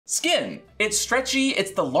Skin. It's stretchy,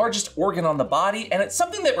 it's the largest organ on the body, and it's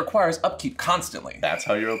something that requires upkeep constantly. That's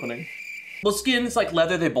how you're opening? Well, skin is like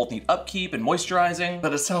leather, they both need upkeep and moisturizing.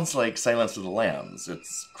 But it sounds like Silence of the Lambs.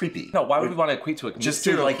 It's creepy. No, why would we want to equate to a just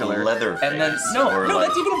to like killer? leather face? And then, no, like,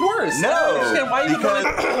 that's even worse. No, I don't understand why you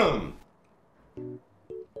because...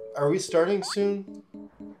 Are we starting soon?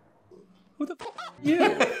 Who the f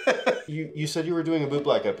you? You said you were doing a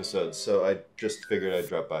Bootblack episode, so I just figured I'd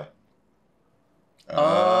drop by.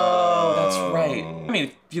 Oh, that's right. I mean,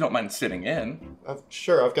 if you don't mind sitting in.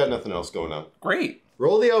 Sure, I've got nothing else going on. Great.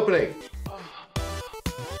 Roll the opening.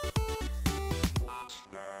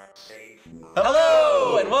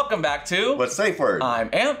 Hello, and welcome back to What's Safeword? I'm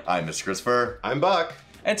Amp. I'm Mr. Christopher. I'm Buck.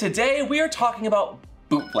 And today we are talking about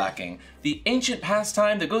bootblacking, the ancient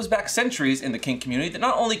pastime that goes back centuries in the kink community that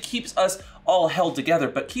not only keeps us all held together,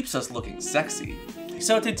 but keeps us looking sexy.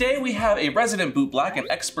 So today we have a resident bootblack, an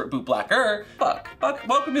expert bootblacker, Buck. Buck,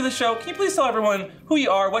 welcome to the show. Can you please tell everyone who you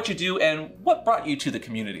are, what you do, and what brought you to the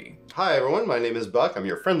community? Hi everyone, my name is Buck. I'm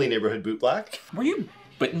your friendly neighborhood bootblack. Were you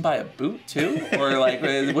bitten by a boot too? Or like,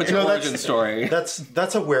 what's your origin story?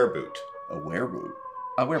 That's a wear-boot. A wear-boot.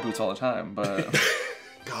 I wear boots all the time, but...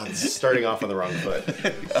 God, this is starting off on the wrong foot.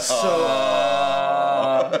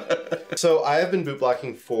 So I have been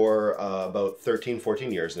bootblacking for about 13,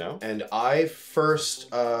 14 years now. And I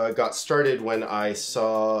first got started when I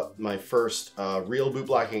saw my first real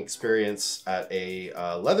bootblacking experience at a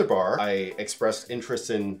leather bar. I expressed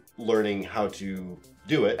interest in learning how to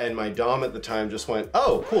do it. And my dom at the time just went,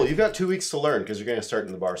 oh, cool, you've got 2 weeks to learn because you're going to start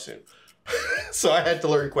in the bar soon. So I had to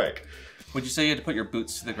learn quick. Would you say you had to put your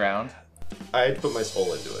boots to the ground? I had to put my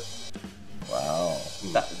soul into it. Wow.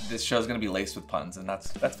 This show's gonna be laced with puns, and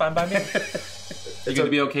that's fine by me. You gonna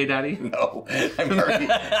be okay, Daddy? No,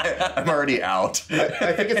 I'm already out.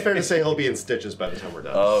 I think it's fair to say he'll be in stitches by the time we're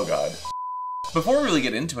done. Oh God. Before we really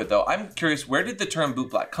get into it though, I'm curious, where did the term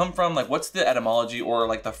bootblack come from? Like, what's the etymology or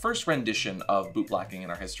like the first rendition of bootblacking in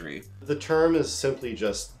our history? The term is simply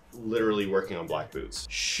just literally working on black boots.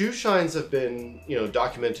 Shoe shines have been,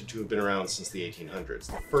 documented to have been around since the 1800s.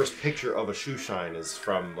 The first picture of a shoe shine is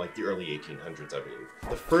from like the early 1800s, I believe.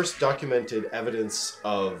 The first documented evidence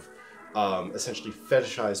of essentially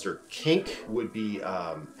fetishized or kink would be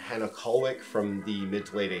Hannah Colwick from the mid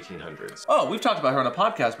to late 1800s. Oh, we've talked about her on a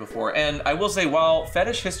podcast before, and I will say, while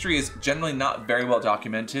fetish history is generally not very well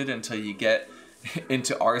documented until you get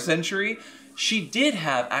into our century, she did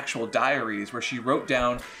have actual diaries where she wrote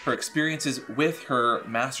down her experiences with her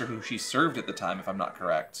master who she served at the time, if I'm not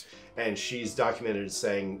correct. And she's documented as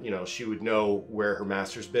saying, she would know where her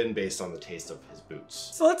master's been based on the taste of his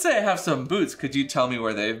boots. So let's say I have some boots. Could you tell me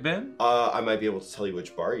where they've been? I might be able to tell you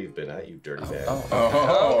which bar you've been at, you dirty man.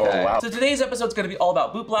 Okay. Wow. So today's episode is going to be all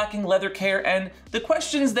about bootblacking, leather care, and the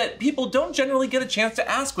questions that people don't generally get a chance to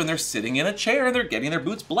ask when they're sitting in a chair and they're getting their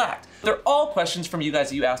boots blacked. They're all questions from you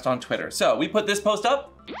guys that you asked on Twitter. So we put this post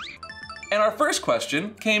up, and our first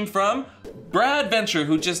question came from Brad Venture,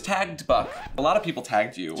 who just tagged Buck. A lot of people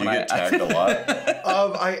tagged you. Do you get tagged a lot?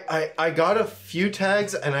 I got a few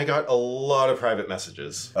tags and I got a lot of private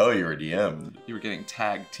messages. Oh, you were DM'd. You were getting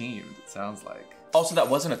tag teamed, it sounds like. Also, that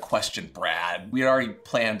wasn't a question, Brad. We had already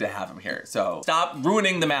planned to have him here, so stop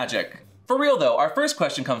ruining the magic. For real though, our first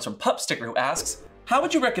question comes from Pup Sticker, who asks, how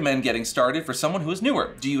would you recommend getting started for someone who is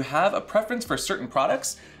newer? Do you have a preference for certain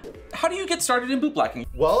products? How do you get started in bootblacking?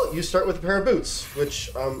 Well, you start with a pair of boots, which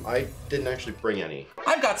I didn't actually bring any.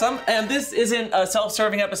 I've got some, and this isn't a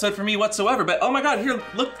self-serving episode for me whatsoever, but oh my God, here,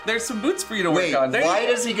 look, there's some boots for you to work on. Why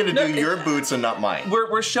is he gonna do your boots and not mine?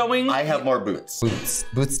 We're showing... I have more boots.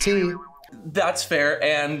 Boots too. That's fair,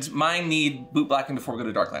 and mine need bootblacking before we go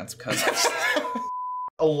to Darklands, because...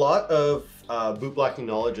 A lot of bootblacking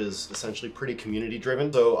knowledge is essentially pretty community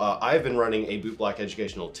driven. So I've been running a bootblack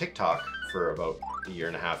educational TikTok for about a year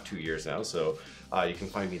and a half, 2 years now. So you can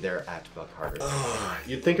find me there at Buck Harder.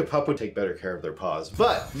 You'd think a pup would take better care of their paws,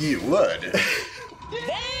 but... You would.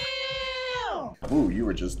 Damn! Ooh, you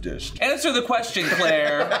were just dished. Answer the question,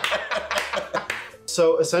 Claire.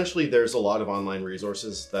 So essentially there's a lot of online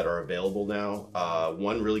resources that are available now.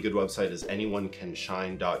 One really good website is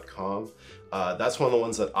anyonecanshine.com. That's one of the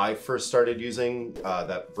ones that I first started using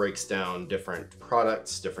that breaks down different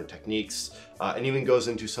products, different techniques, and even goes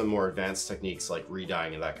into some more advanced techniques like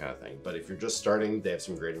re-dyeing and that kind of thing. But if you're just starting, they have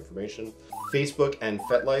some great information. Facebook and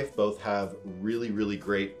FetLife both have really, really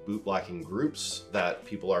great bootblacking groups that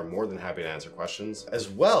people are more than happy to answer questions. As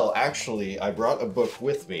well, actually, I brought a book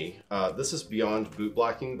with me. This is Beyond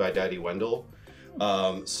Bootblacking by Daddy Wendell.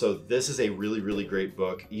 So this is a really, really great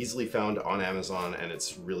book, easily found on Amazon, and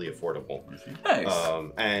it's really affordable.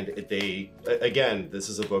 Nice. And again, this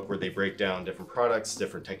is a book where they break down different products,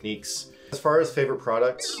 different techniques. As far as favorite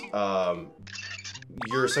products,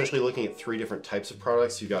 you're essentially looking at 3 different types of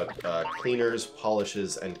products. You've got cleaners,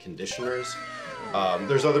 polishes, and conditioners.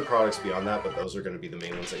 There's other products beyond that, but those are going to be the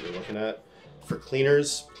main ones that you're looking at. For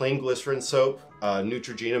cleaners, plain glycerin soap.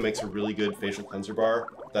 Neutrogena makes a really good facial cleanser bar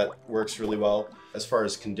that works really well. As far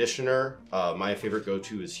as conditioner, my favorite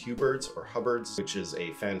go-to is Hubbard's or Hubbard's, which is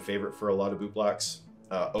a fan favorite for a lot of bootblacks.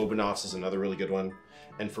 Obanoff's is another really good one.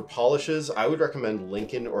 And for polishes, I would recommend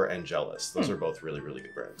Lincoln or Angelus. Those are both really, really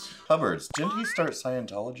good brands. Hubbard's, didn't he start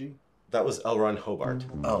Scientology? That was L. Ron Hobart.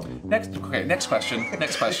 Oh. Next question.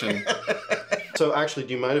 Next question. So actually,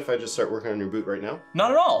 do you mind if I just start working on your boot right now?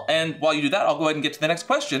 Not at all. And while you do that, I'll go ahead and get to the next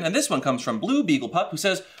question. And this one comes from Blue Beagle Pup, who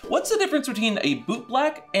says, what's the difference between a boot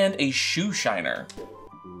black and a shoe shiner?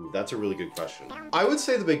 Ooh, that's a really good question. I would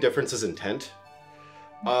say the big difference is intent.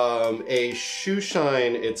 A shoe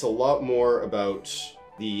shine, it's a lot more about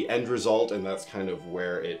the end result, and that's kind of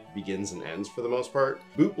where it begins and ends for the most part.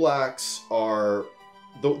 Boot blacks are,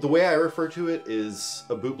 the way I refer to it is,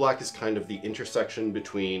 a boot black is kind of the intersection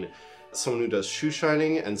between someone who does shoe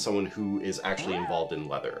shining and someone who is actually involved in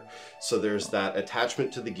leather. So there's that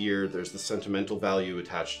attachment to the gear, there's the sentimental value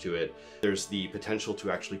attached to it, there's the potential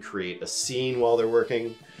to actually create a scene while they're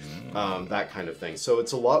working, that kind of thing. So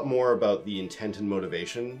it's a lot more about the intent and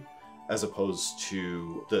motivation as opposed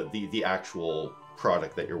to the actual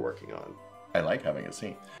product that you're working on. I like having a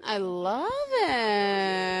scene. I love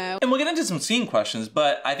it. And we'll get into some scene questions,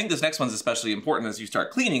 but I think this next one's especially important as you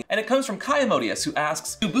start cleaning. And it comes from Kayamodius, who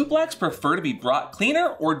asks, do boot blacks prefer to be brought cleaner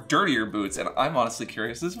or dirtier boots? And I'm honestly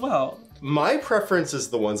curious as well. My preference is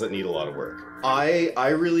the ones that need a lot of work. I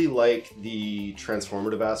really like the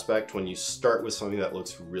transformative aspect when you start with something that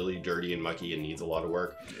looks really dirty and mucky and needs a lot of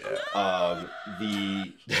work. Love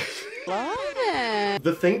it.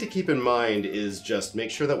 The thing to keep in mind is just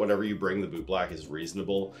make sure that whatever you bring the boot black is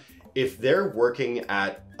reasonable. If they're working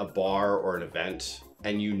at a bar or an event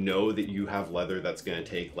and you know that you have leather that's going to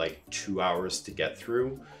take like 2 hours to get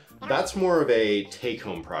through, that's more of a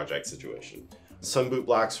take-home project situation. Some boot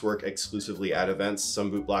blacks work exclusively at events. Some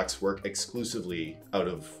boot blacks work exclusively out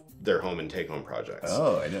of their home and take-home projects.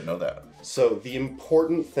 Oh, I didn't know that. So the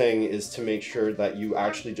important thing is to make sure that you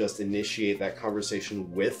actually just initiate that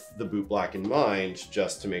conversation with the boot black in mind,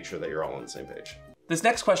 just to make sure that you're all on the same page. This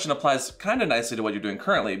next question applies kind of nicely to what you're doing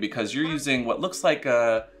currently, because you're using what looks like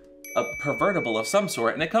a pervertible of some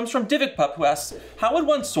sort, and it comes from Divik Pup, who asks, how would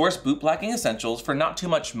one source boot blacking essentials for not too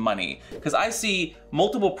much money? Because I see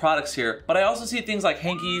multiple products here, but I also see things like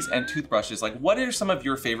hankies and toothbrushes. Like, what are some of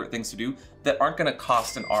your favorite things to do that aren't gonna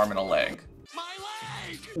cost an arm and a leg?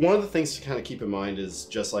 One of the things to kind of keep in mind is,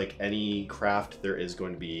 just like any craft, there is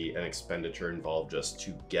going to be an expenditure involved just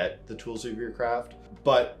to get the tools of your craft,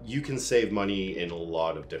 but you can save money in a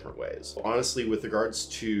lot of different ways. Honestly, with regards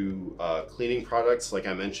to cleaning products, like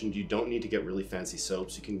I mentioned, you don't need to get really fancy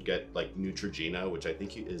soaps. You can get like Neutrogena, which I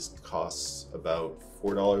think costs about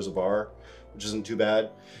 $4 a bar, which isn't too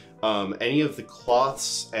bad. Any of the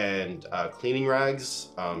cloths and cleaning rags,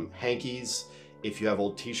 hankies. If you have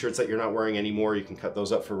old t-shirts that you're not wearing anymore, you can cut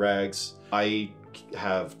those up for rags. I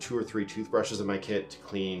have 2 or 3 toothbrushes in my kit to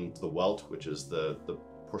clean the welt, which is the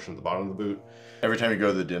portion at the bottom of the boot. Every time you go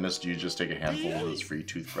to the dentist, do you just take a handful of those free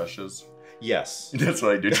toothbrushes? Yes. That's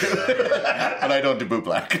what I do too. And I don't do boot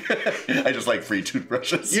black. I just like free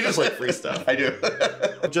toothbrushes. You just like free stuff. I do.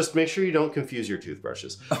 Just make sure you don't confuse your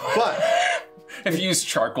toothbrushes. But If you use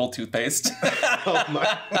charcoal toothpaste. oh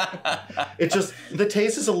my. The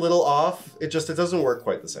taste is a little off. It doesn't work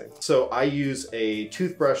quite the same. So I use a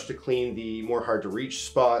toothbrush to clean the more hard to reach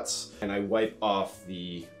spots, and I wipe off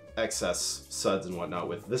the excess suds and whatnot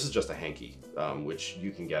with, this is just a hanky, which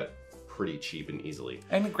you can get pretty cheap and easily.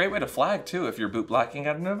 And a great way to flag too if you're boot blacking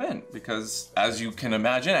at an event, because as you can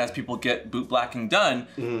imagine, as people get boot blacking done,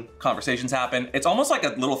 conversations happen. It's almost like a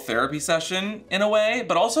little therapy session in a way,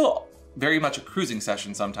 but also very much a cruising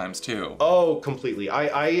session sometimes too. Oh, completely.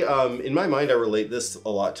 I in my mind, I relate this a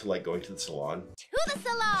lot to like going to the salon. To the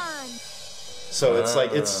salon. So it's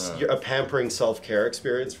like, it's a pampering self-care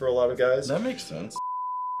experience for a lot of guys. That makes sense.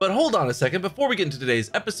 But hold on a second, before we get into today's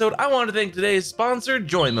episode, I want to thank today's sponsor,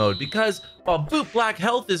 Joy Mode, because while boot black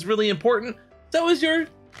health is really important, so is your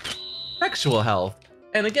sexual health.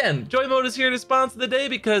 And again, Joy Mode is here to sponsor the day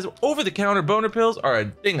because over-the-counter boner pills are a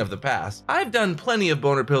thing of the past. I've done plenty of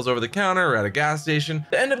boner pills over the counter or at a gas station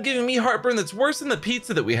that end up giving me heartburn that's worse than the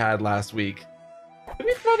pizza that we had last week. Can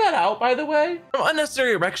we throw that out, by the way? From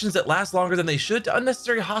unnecessary erections that last longer than they should to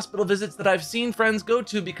unnecessary hospital visits that I've seen friends go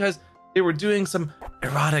to because they were doing some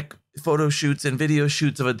erotic photo shoots and video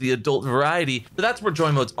shoots of the adult variety. So that's where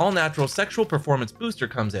Joy Mode's all-natural sexual performance booster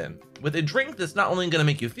comes in. With a drink that's not only gonna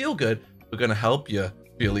make you feel good, but gonna help you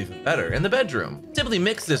feel even better in the bedroom. Simply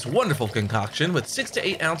mix this wonderful concoction with 6 to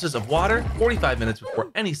 8 ounces of water, 45 minutes before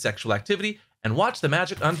any sexual activity, and watch the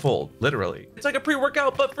magic unfold, literally. It's like a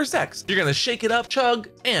pre-workout, but for sex. You're gonna shake it up, chug,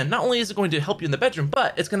 and not only is it going to help you in the bedroom,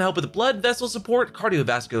 but it's gonna help with blood vessel support,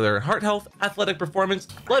 cardiovascular and heart health, athletic performance,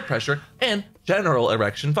 blood pressure, and general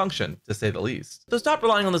erection function, to say the least. So stop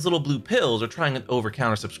relying on those little blue pills or trying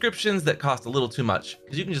over-counter subscriptions that cost a little too much,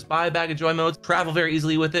 because you can just buy a bag of Joy Modes, travel very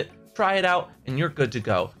easily with it, try it out, and you're good to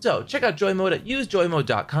go. So check out Joy Mode at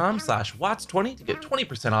usejoymode.com/watts20 to get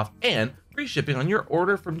 20% off and free shipping on your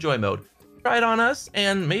order from Joy Mode. Try it on us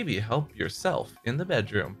and maybe help yourself in the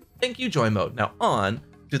bedroom. Thank you, Joy Mode. Now on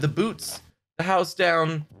to the boots, the house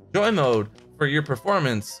down, Joy Mode for your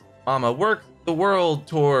performance. Mama, work the world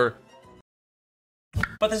tour.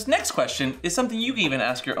 But this next question is something you can even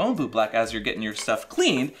ask your own Bootblack as you're getting your stuff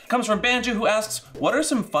cleaned. It comes from Banjo, who asks, what are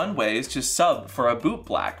some fun ways to sub for a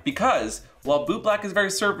Bootblack? Because while Bootblack is very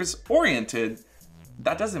service oriented,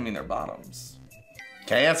 that doesn't mean they're bottoms.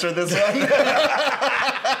 Can I answer this one?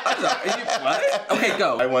 What? Okay,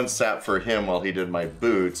 go. I once sat for him while he did my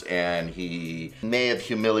boots, and he may have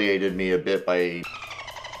humiliated me a bit by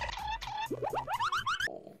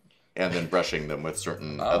and then brushing them with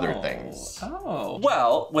certain other things. Oh.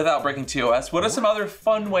 Well, without breaking TOS, what are some other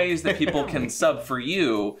fun ways that people can sub for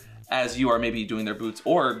you as you are maybe doing their boots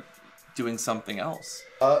or doing something else?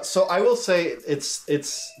 So I will say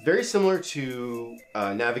it's very similar to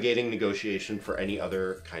navigating negotiation for any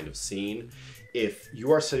other kind of scene. If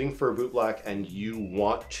you are sitting for a Bootblack and you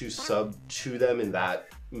want to sub to them in that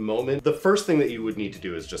moment, the first thing that you would need to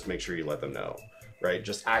do is just make sure you let them know, right?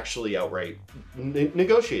 Just actually outright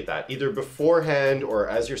negotiate that, either beforehand or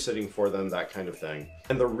as you're sitting for them, that kind of thing.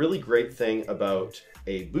 And the really great thing about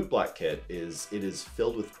a Bootblack kit is it is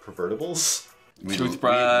filled with pervertibles.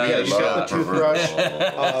 Toothbrush. Yeah, you got the toothbrush.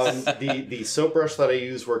 Toothbrush. The soap brush that I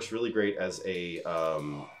use works really great as a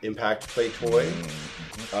impact play toy.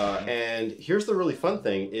 And here's the really fun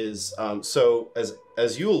thing is, so as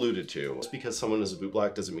you alluded to, just because someone is a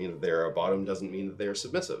Bootblack doesn't mean that they're a bottom, doesn't mean that they are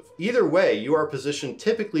submissive. Either way, you are positioned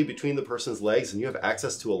typically between the person's legs and you have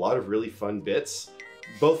access to a lot of really fun bits,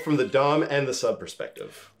 both from the dom and the sub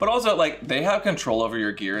perspective. But also, like, they have control over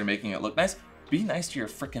your gear and making it look nice. Be nice to your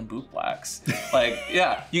frickin' Bootblacks. Like,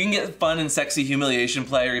 yeah, you can get fun and sexy humiliation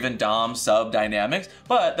play or even dom sub dynamics,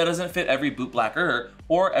 but that doesn't fit every Bootblacker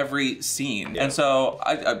or every scene. Yeah. And so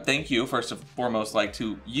I thank you first and foremost, like,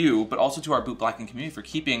 to you, but also to our Bootblacking community for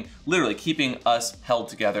literally keeping us held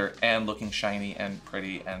together and looking shiny and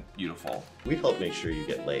pretty and beautiful. We help make sure you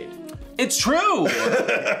get laid. It's true!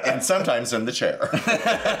 And sometimes in the chair.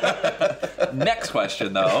 Next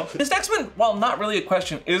question, though. This next one, while not really a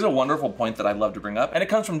question, is a wonderful point that I'd love to bring up, and it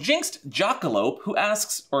comes from Jinxed Jockalope, who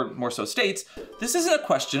asks, or more so states, this isn't a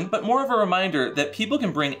question, but more of a reminder that people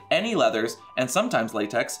can bring any leathers, and sometimes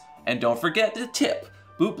latex, and don't forget to tip.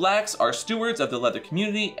 Bootblacks are stewards of the leather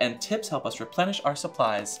community, and tips help us replenish our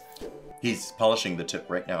supplies. He's polishing the tip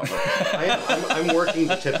right now. I'm working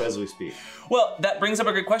the tip as we speak. Well, that brings up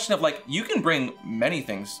a good question of, like, you can bring many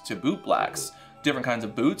things to Bootblacks, different kinds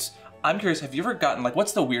of boots. I'm curious, have you ever gotten, like,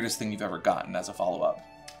 what's the weirdest thing you've ever gotten as a follow-up?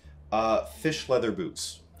 Fish leather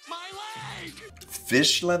boots. My leg!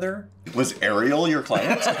 Fish leather? Was Ariel your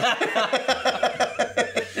client?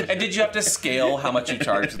 And did you have to scale how much you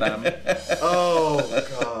charge them? Oh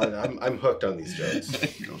God, I'm hooked on these jokes.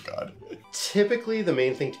 Oh God. Typically, the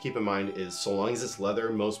main thing to keep in mind is so long as it's leather,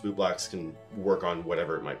 most Bootblacks can work on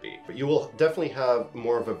whatever it might be. But you will definitely have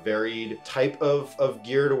more of a varied type of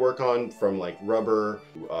gear to work on, from like rubber,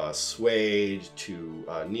 suede, to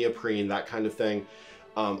neoprene, that kind of thing.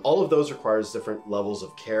 All of those requires different levels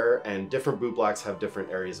of care, and different Bootblacks have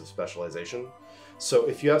different areas of specialization. So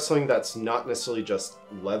if you have something that's not necessarily just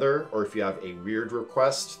leather, or if you have a weird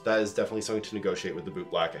request, that is definitely something to negotiate with the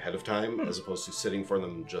Bootblack ahead of time, as opposed to sitting for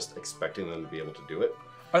them and just expecting them to be able to do it.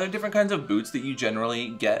 Are there different kinds of boots that you generally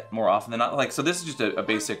get more often than not? Like, so this is just a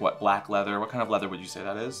basic, what, black leather? What kind of leather would you say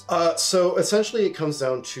that is? So essentially it comes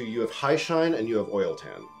down to you have high shine and you have oil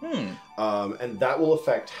tan. And that will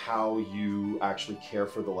affect how you actually care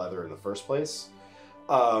for the leather in the first place.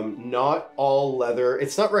 Not all leather,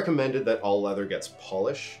 it's not recommended that all leather gets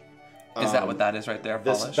polish. Is that what that is right there,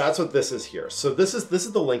 polish? That's what this is here. So this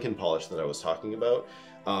is the Lincoln polish that I was talking about.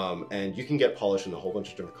 And you can get polish in a whole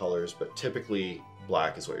bunch of different colors, but typically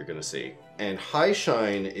black is what you're gonna see. And high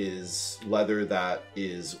shine is leather that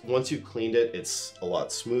is, once you've cleaned it, it's a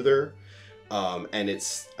lot smoother. And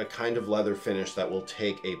it's a kind of leather finish that will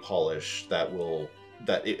take a polish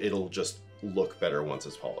it'll just look better once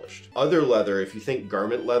it's polished. Other leather, if you think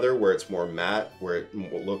garment leather, where it's more matte, where it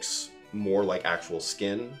looks more like actual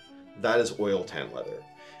skin, that is oil tan leather.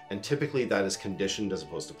 And typically that is conditioned as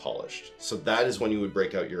opposed to polished. So that is when you would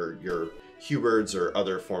break out your Hubbard's or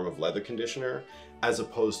other form of leather conditioner, as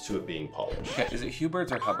opposed to it being polished. Okay, is it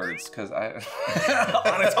Hubbard's or Hubbard's? Because I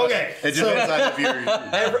honestly, Okay, It depends on if you're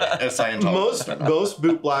a Scientologist. Most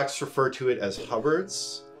boot blacks refer to it as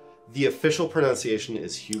Hubbard's. The official pronunciation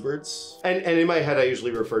is Hubbard's. And in my head, I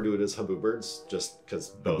usually refer to it as Hubbard's, just because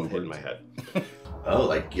both hit in my head. Oh,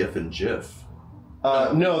 like GIF and JIF.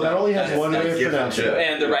 No, that only has one way of GIF and pronouncing JIF. it.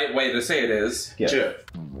 and the right way to say it is Yeah. JIF.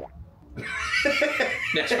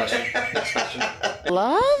 Next question. Next question.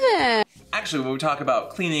 Love it. Actually, when we talk about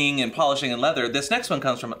cleaning and polishing and leather, this next one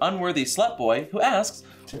comes from Unworthy Slut Boy, who asks,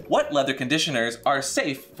 what leather conditioners are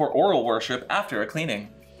safe for oral worship after a cleaning?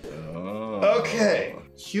 Okay.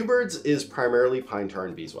 Hubbard's is primarily pine tar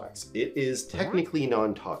and beeswax. It is technically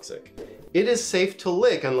non-toxic. It is safe to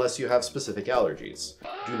lick unless you have specific allergies.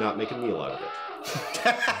 Do not make a meal out of it.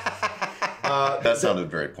 That sounded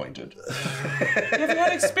very pointed. Have you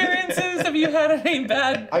had experiences? Have you had any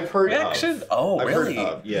bad I've heard reactions? of. Oh, I've really? heard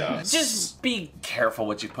of, yeah. Just be careful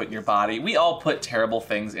what you put in your body. We all put terrible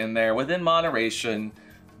things in there within moderation.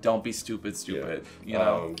 Don't be stupid, you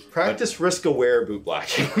know? Practice risk-aware boot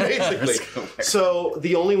blacking, basically. Risk-aware. So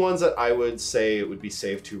the only ones that I would say it would be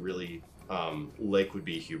safe to really lick would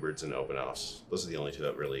be Hubbard's and Open House. Those are the only two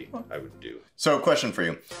that really I would do. So, question for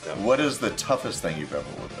you. What is the toughest thing you've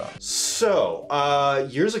ever worked on? So,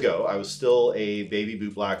 years ago, I was still a baby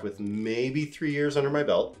boot black with maybe 3 years under my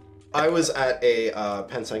belt. I was at a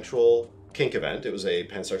pansexual kink event. It was a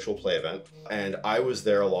pansexual play event. And I was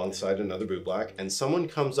there alongside another boot black. And someone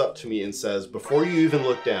comes up to me and says, before you even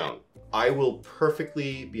look down, I will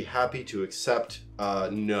perfectly be happy to accept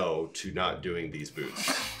no to not doing these boots.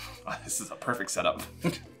 Oh, this is a perfect setup.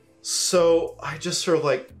 So I just sort of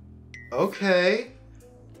like, okay.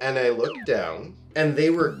 And I looked down and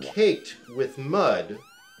they were caked with mud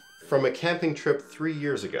from a camping trip 3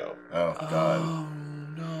 years ago. Oh, God. Oh,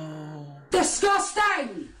 no.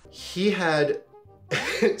 Disgusting! He had,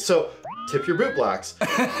 so tip your boot blacks.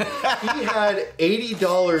 He had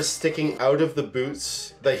 $80 sticking out of the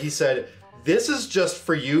boots that he said, this is just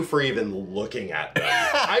for you for even looking at them.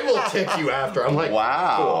 I will tip you after. I'm like,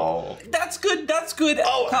 Wow. That's good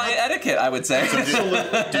client etiquette, I would say.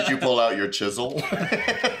 Did you pull out your chisel?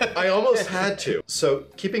 I almost had to. So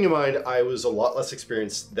keeping in mind, I was a lot less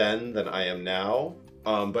experienced then than I am now.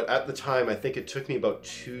 But at the time, I think it took me about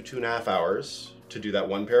 2.5 hours to do that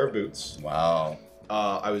one pair of boots. Wow.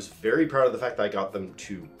 I was very proud of the fact that I got them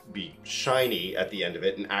to be shiny at the end of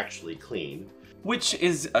it and actually clean. Which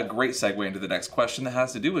is a great segue into the next question that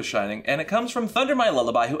has to do with shining, and it comes from Thunder My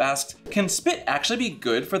Lullaby, who asked, can spit actually be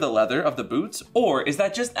good for the leather of the boots, or is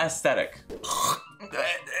that just aesthetic?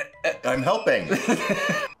 I'm helping.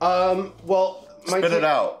 Well, Spit it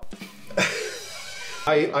out.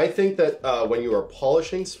 I think that when you are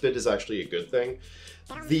polishing, spit is actually a good thing.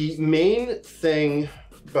 The main thing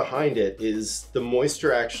behind it is the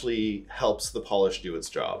moisture actually helps the polish do its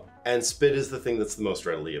job. And spit is the thing that's the most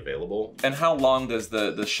readily available. And how long does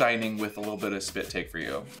the shining with a little bit of spit take for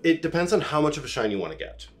you? It depends on how much of a shine you want to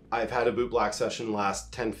get. I've had a boot black session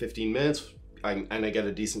last 10-15 minutes and I get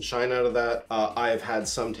a decent shine out of that. I've had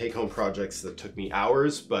some take-home projects that took me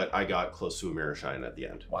hours, but I got close to a mirror shine at the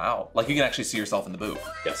end. Wow, like you can actually see yourself in the boot.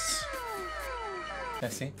 Yes. Can I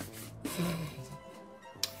see?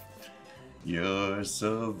 You're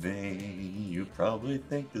so vain. You probably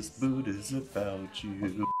think this boot is about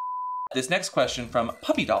you. This next question from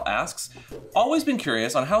Puppy Doll asks, always been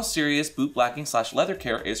curious on how serious boot blacking / leather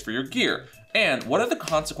care is for your gear, and what are the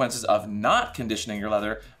consequences of not conditioning your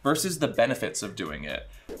leather versus the benefits of doing it?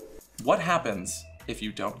 What happens if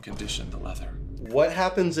you don't condition the leather? What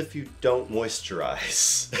happens if you don't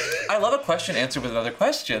moisturize? I love a question answered with another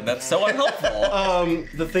question. That's so unhelpful.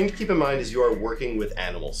 The thing to keep in mind is you are working with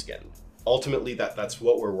animal skin. Ultimately, that's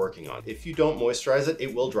what we're working on. If you don't moisturize it,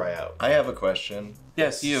 it will dry out. I have a question.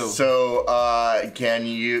 Yes, you. So,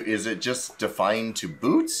 is it just defined to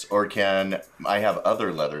boots, or can I have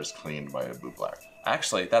other leathers cleaned by a boot black?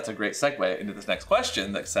 Actually, that's a great segue into this next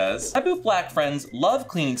question that says, my boot black friends love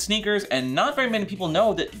cleaning sneakers and not very many people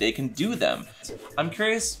know that they can do them. I'm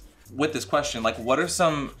curious with this question, like what are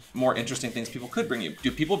some more interesting things people could bring you?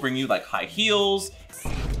 Do people bring you like high heels?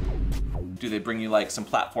 Do they bring you like some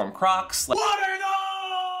platform Crocs? Like, what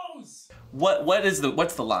are those?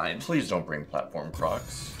 what's the line? Please don't bring platform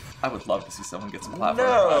Crocs. I would love to see someone get some platform.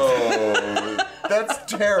 No, that's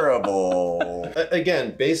terrible.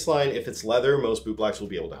 Again, baseline, if it's leather, most bootblacks will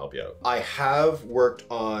be able to help you out. I have worked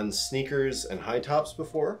on sneakers and high tops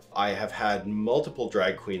before. I have had multiple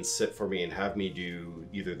drag queens sit for me and have me do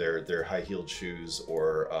either their high-heeled shoes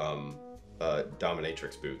or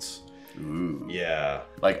dominatrix boots. Ooh. Yeah.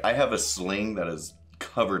 Like, I have a sling that is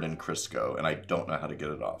covered in Crisco, and I don't know how to get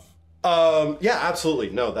it off. Yeah, absolutely.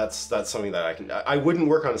 No, that's something that I wouldn't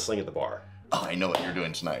work on a sling at the bar. Oh, I know what you're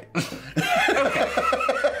doing tonight. Okay.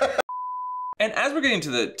 And as we're getting to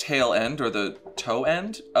the tail end or the toe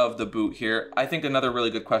end of the boot here, I think another really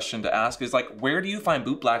good question to ask is like, where do you find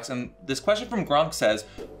boot blacks? And this question from Gronk says,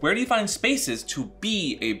 where do you find spaces to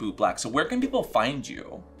be a boot black? So where can people find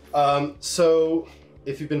you? So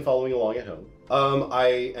if you've been following along at home,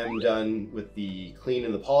 I am done with the clean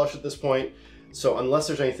and the polish at this point. So unless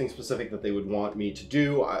there's anything specific that they would want me to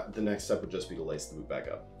do, the next step would just be to lace the boot back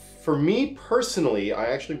up. For me personally, I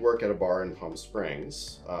actually work at a bar in Palm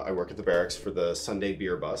Springs. I work at the Barracks for the Sunday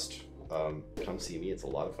Beer Bust. Come see me, it's a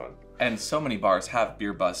lot of fun. And so many bars have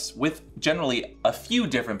beer busts with generally a few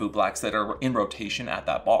different boot blacks that are in rotation at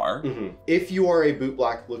that bar. Mm-hmm. If you are a boot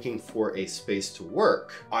black looking for a space to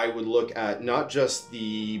work, I would look at not just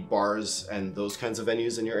the bars and those kinds of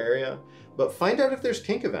venues in your area, but find out if there's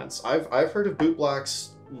kink events. I've heard of boot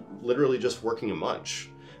blacks literally just working a munch.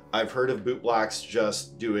 I've heard of boot blacks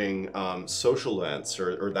just doing social events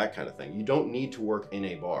or that kind of thing. You don't need to work in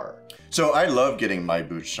a bar. So I love getting my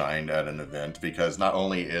boots shined at an event because not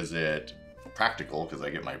only is it practical because I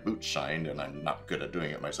get my boots shined and I'm not good at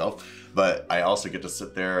doing it myself, but I also get to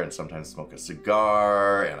sit there and sometimes smoke a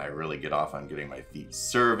cigar and I really get off on getting my feet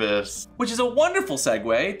serviced. Which is a wonderful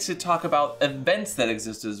segue to talk about events that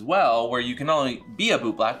exist as well, where you can not only be a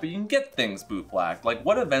boot black, but you can get things boot blacked. Like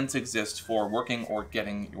what events exist for working or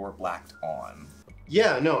getting your blacked on?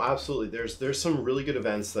 Yeah, no, absolutely. There's some really good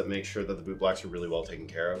events that make sure that the boot blacks are really well taken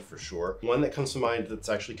care of, for sure. One that comes to mind that's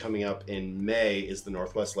actually coming up in May is the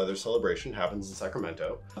Northwest Leather Celebration, happens in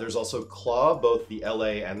Sacramento. There's also Claw, both the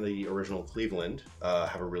LA and the original Cleveland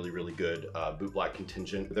have a really, really good boot black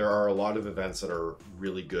contingent. There are a lot of events that are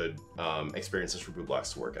really good experiences for boot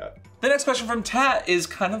blacks to work at. The next question from Tat is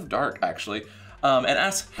kind of dark, actually. And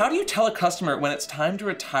asks, how do you tell a customer when it's time to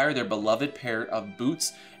retire their beloved pair of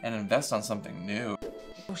boots and invest on something new?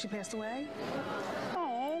 Oh, she passed away?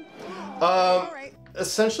 Oh. All right.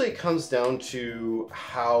 Essentially, it comes down to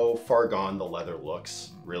how far gone the leather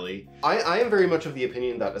looks, really. I am very much of the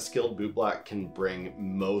opinion that a skilled boot black can bring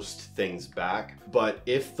most things back, but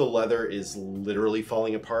if the leather is literally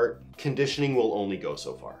falling apart, conditioning will only go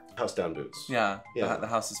so far. House down boots. Yeah, Yeah. The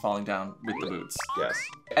house is falling down with the boots. Yes.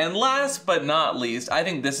 And last but not least, I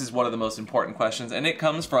think this is one of the most important questions, and it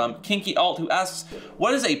comes from Kinky Alt, who asks,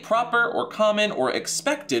 what is a proper or common or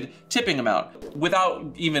expected tipping amount?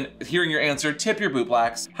 Without even hearing your answer, tip your boot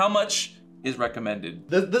blacks. How much is recommended?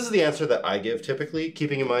 This is the answer that I give typically,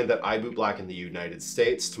 keeping in mind that I boot black in the United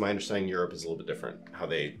States. To my understanding, Europe is a little bit different, how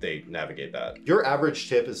they navigate that. Your average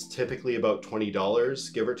tip is typically about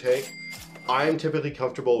 $20, give or take. I'm typically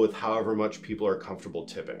comfortable with however much people are comfortable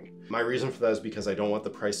tipping. My reason for that is because I don't want the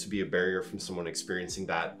price to be a barrier from someone experiencing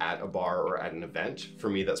that at a bar or at an event. For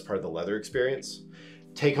me, that's part of the leather experience.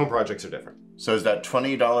 Take-home projects are different. So is that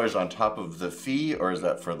 $20 on top of the fee or is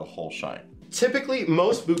that for the whole shine? Typically,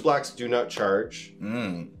 most boot blacks do not charge.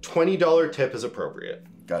 $20 tip is appropriate.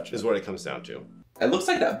 Gotcha. Is what it comes down to. It looks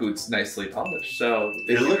like that boot's nicely polished, so...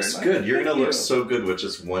 It looks good. You're gonna look so good with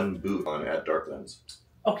just one boot on at Darklands.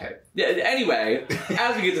 Okay. Yeah, anyway,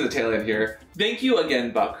 as we get to the tail end here, thank you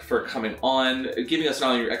again, Buck, for coming on, giving us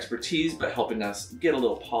not only your expertise, but helping us get a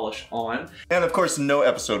little polish on. And of course, no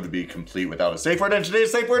episode would be complete without a safe word, and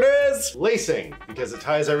today's safe word is... Lacing, because it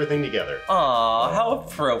ties everything together. Aw, how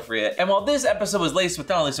appropriate. And while this episode was laced with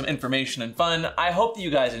not only some information and fun, I hope that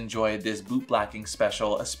you guys enjoyed this boot blacking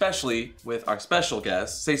special, especially with our special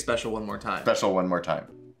guest. Say special one more time. Special one more time.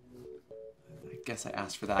 Guess I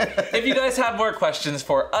asked for that. If you guys have more questions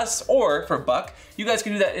for us or for Buck, you guys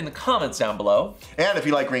can do that in the comments down below. And if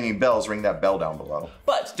you like ringing bells, ring that bell down below.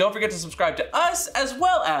 But don't forget to subscribe to us as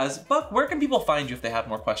well as, Buck, where can people find you if they have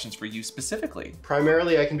more questions for you specifically?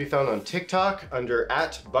 Primarily, I can be found on TikTok under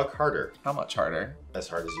 @BuckHarder. How much harder? As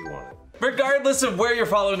hard as you want it. Regardless of where you're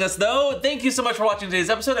following us though, thank you so much for watching today's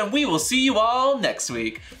episode and we will see you all next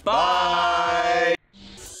week. Bye!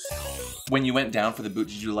 When you went down for the boot,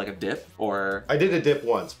 did you do like a dip or? I did a dip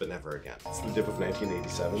once, but never again. It's the dip of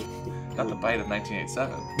 1987. Not the bite of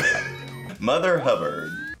 1987. Mother Hubbard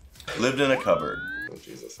lived in a cupboard, Oh,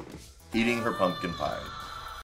 Jesus. eating her pumpkin pie.